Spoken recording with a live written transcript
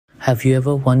Have you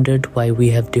ever wondered why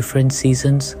we have different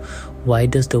seasons? Why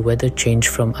does the weather change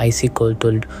from icy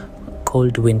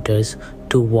cold winters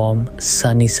to warm,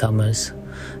 sunny summers?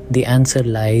 The answer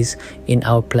lies in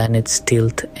our planet's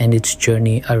tilt and its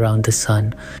journey around the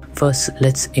sun. First,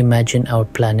 let's imagine our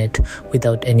planet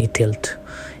without any tilt.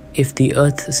 If the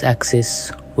Earth's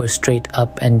axis were straight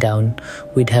up and down,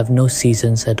 we'd have no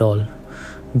seasons at all.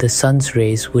 The sun's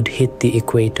rays would hit the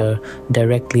equator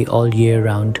directly all year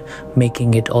round,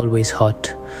 making it always hot,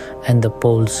 and the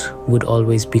poles would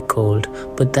always be cold.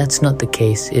 But that's not the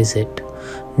case, is it?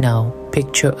 Now,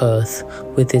 picture Earth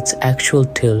with its actual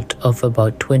tilt of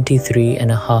about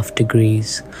 23.5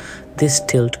 degrees. This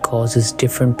tilt causes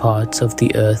different parts of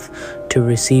the Earth to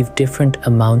receive different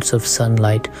amounts of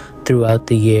sunlight throughout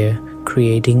the year,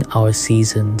 creating our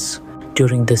seasons.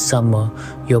 During the summer,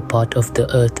 your part of the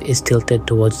Earth is tilted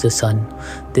towards the sun.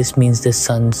 This means the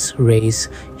sun's rays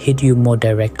hit you more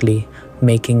directly,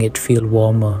 making it feel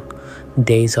warmer.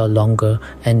 Days are longer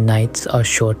and nights are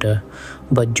shorter.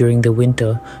 But during the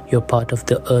winter, your part of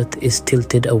the Earth is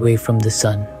tilted away from the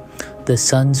sun. The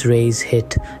sun's rays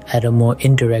hit at a more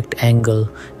indirect angle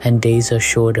and days are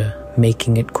shorter,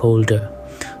 making it colder.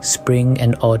 Spring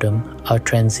and autumn, our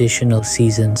transitional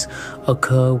seasons,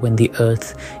 occur when the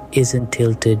Earth isn't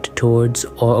tilted towards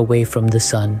or away from the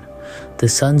sun. The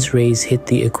sun's rays hit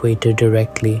the equator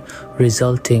directly,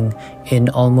 resulting in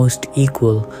almost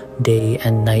equal day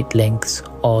and night lengths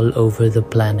all over the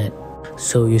planet.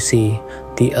 So you see,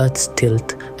 the Earth's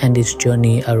tilt and its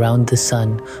journey around the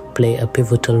sun play a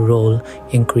pivotal role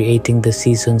in creating the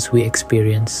seasons we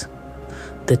experience.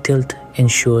 The tilt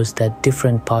ensures that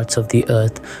different parts of the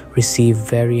Earth receive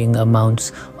varying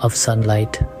amounts of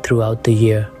sunlight throughout the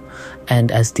year.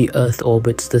 And as the Earth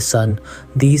orbits the sun,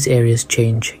 these areas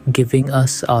change, giving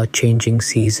us our changing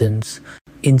seasons.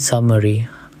 In summary,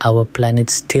 our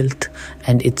planet's tilt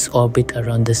and its orbit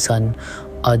around the sun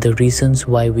are the reasons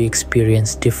why we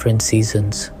experience different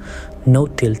seasons. No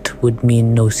tilt would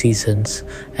mean no seasons,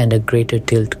 and a greater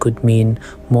tilt could mean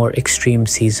more extreme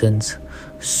seasons.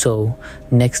 So,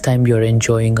 next time you're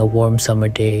enjoying a warm summer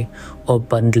day or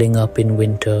bundling up in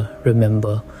winter,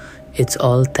 remember, it's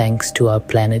all thanks to our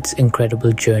planet's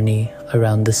incredible journey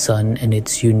around the sun and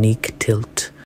its unique tilt.